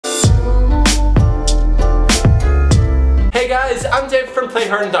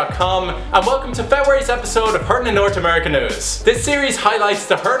LearnPlayHurling.com and welcome to February's episode of Hurling in North America News. This series highlights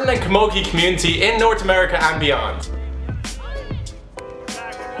the hurling and camogie community in North America and beyond.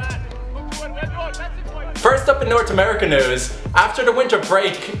 First up in North America news, after the winter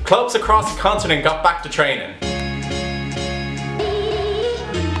break, clubs across the continent got back to training.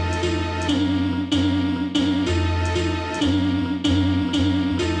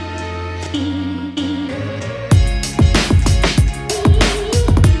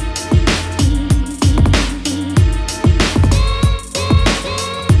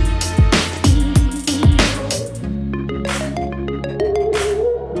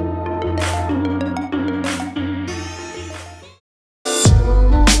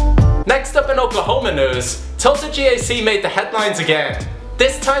 Next up in Oklahoma news, Tulsa GAC made the headlines again.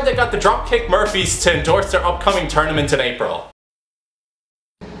 This time they got the Dropkick Murphys to endorse their upcoming tournament in April.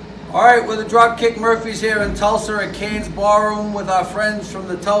 Alright, we're the Dropkick Murphys here in Tulsa at Kane's Ballroom with our friends from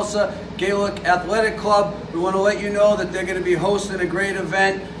the Tulsa Gaelic Athletic Club. We want to let you know that they're going to be hosting a great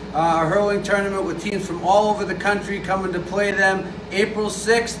event, a hurling tournament with teams from all over the country coming to play them April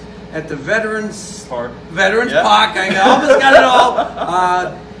 6th at the Veterans Park. I almost got it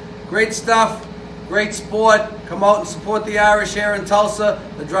all. Great stuff, great sport. Come out and support the Irish here in Tulsa.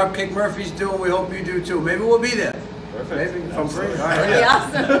 The Dropkick Murphys do, and we hope you do too. Maybe we'll be there. Perfect. Maybe from free. All right. That'd be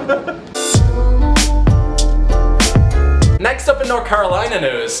awesome. Next up in North Carolina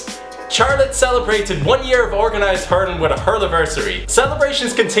news, Charlotte celebrated 1 year of organised hurling with a hurliversary.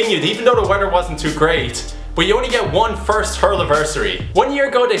 Celebrations continued even though the weather wasn't too great, but you only get one first hurliversary. 1 year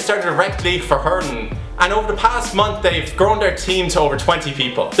ago they started a rec league for hurling, and over the past month they've grown their team to over 20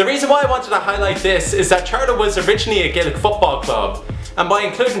 people. The reason why I wanted to highlight this is that Charlotte was originally a Gaelic football club, and by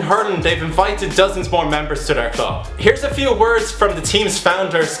including hurling they've invited dozens more members to their club. Here's a few words from the team's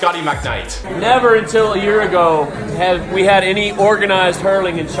founder, Scotty McKnight. Never until a year ago have we had any organised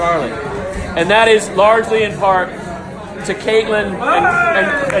hurling in Charlotte, and that is largely in part to Caitlin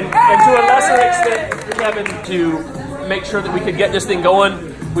and to a lesser extent Kevin to make sure that we could get this thing going.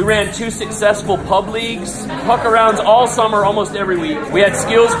 We ran 2 successful pub leagues, puck-arounds all summer, almost every week. We had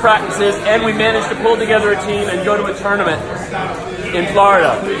skills practices, and we managed to pull together a team and go to a tournament in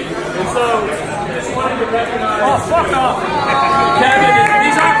Florida. And so, just wanted to recognize... Oh, fuck off! Kevin,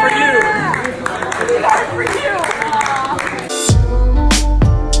 these aren't for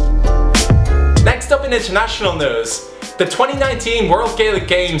you! Next up in international news, the 2019 World Gaelic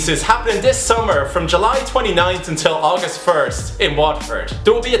Games is happening this summer from July 29th until August 1st in Waterford.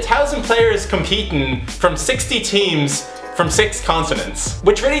 There will be 1,000 players competing from 60 teams from 6 continents,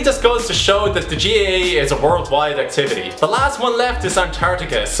 which really just goes to show that the GAA is a worldwide activity. The last one left is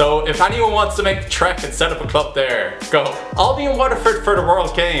Antarctica, so if anyone wants to make the trek and set up a club there, go. I'll be in Waterford for the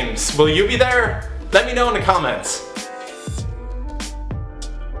World Games. Will you be there? Let me know in the comments.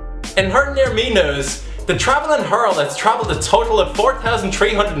 In Hurling Near Me news, the Travel and Hurl has travelled a total of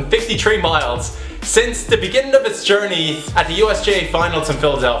 4,353 miles since the beginning of its journey at the USGA Finals in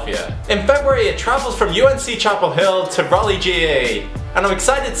Philadelphia. In February it travels from UNC Chapel Hill to Raleigh, GAA, and I'm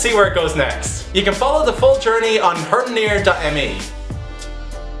excited to see where it goes next. You can follow the full journey on hurlingnear.me.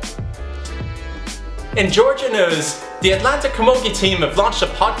 In Georgia news, the Atlanta Camogie team have launched a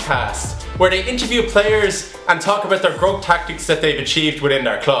podcast where they interview players and talk about their growth tactics that they've achieved within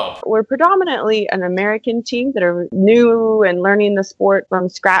their club. We're predominantly an American team that are new and learning the sport from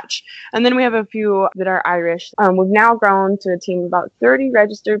scratch. And then we have a few that are Irish. We've now grown to a team of about 30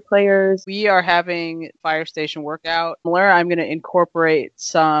 registered players. We are having fire station workout where I'm going to incorporate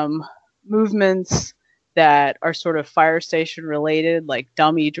some movements that are sort of fire station related, like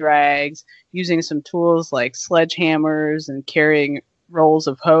dummy drags, using some tools like sledgehammers and carrying rolls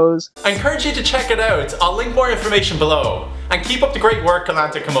of hose. I encourage you to check it out. I'll link more information below. And keep up the great work,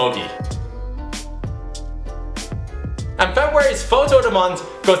 Atlanta Camogie. And February's Photo of the Month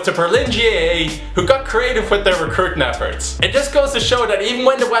goes to Berlin GAA, who got creative with their recruiting efforts. It just goes to show that even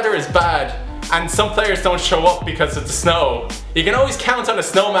when the weather is bad, and some players don't show up because of the snow, you can always count on a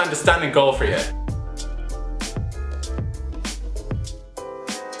snowman to stand in goal for you.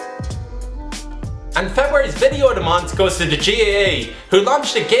 And February's Video of the Month goes to the GAA, who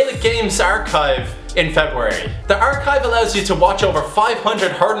launched the Gaelic Games archive in February. The archive allows you to watch over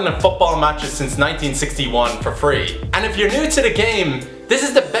 500 hurling and football matches since 1961 for free. And if you're new to the game, this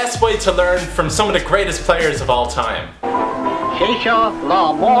is the best way to learn from some of the greatest players of all time. Sheisha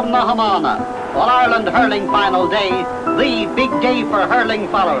La Morna Hamana, All-Ireland Hurling Final Day, the big day for hurling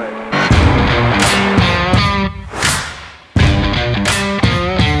followers.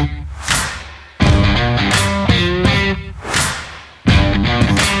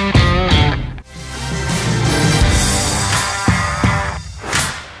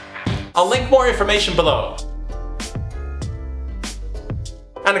 I'll link more information below.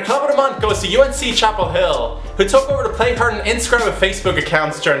 And the Club of the Month goes to UNC Chapel Hill, who took over the Play Hurling Instagram and Facebook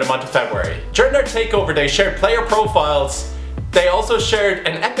accounts during the month of February. During their takeover, they shared player profiles, they also shared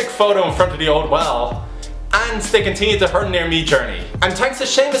an epic photo in front of the old well, and they continued the Hurling Near Me journey. And thanks to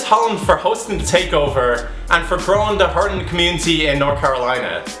Seamus Holland for hosting the takeover and for growing the hurling community in North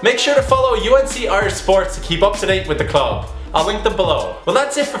Carolina. Make sure to follow UNC Irish Sports to keep up to date with the club. I'll link them below. Well,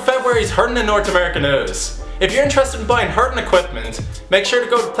 that's it for February's Hurling in North America news. If you're interested in buying hurling equipment, make sure to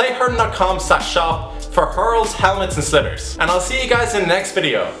go to playhurling.com/shop for hurls, helmets and slitters. And I'll see you guys in the next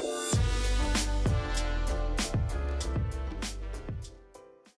video.